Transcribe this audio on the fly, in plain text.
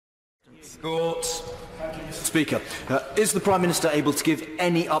Sports. Speaker, is the Prime Minister able to give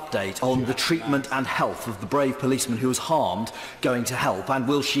any update on the treatment and health of the brave policeman who was harmed going to help, and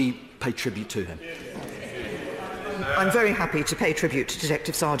will she pay tribute to him? I'm very happy to pay tribute to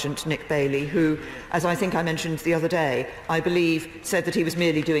Detective Sergeant Nick Bailey, who, as I think I mentioned the other day, I believe said that he was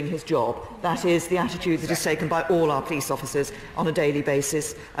merely doing his job. That is the attitude that is taken by all our police officers on a daily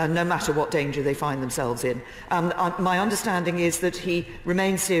basis, no matter what danger they find themselves in. My understanding is that he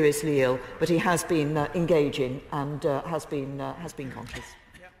remains seriously ill, but he has been engaging and has been conscious.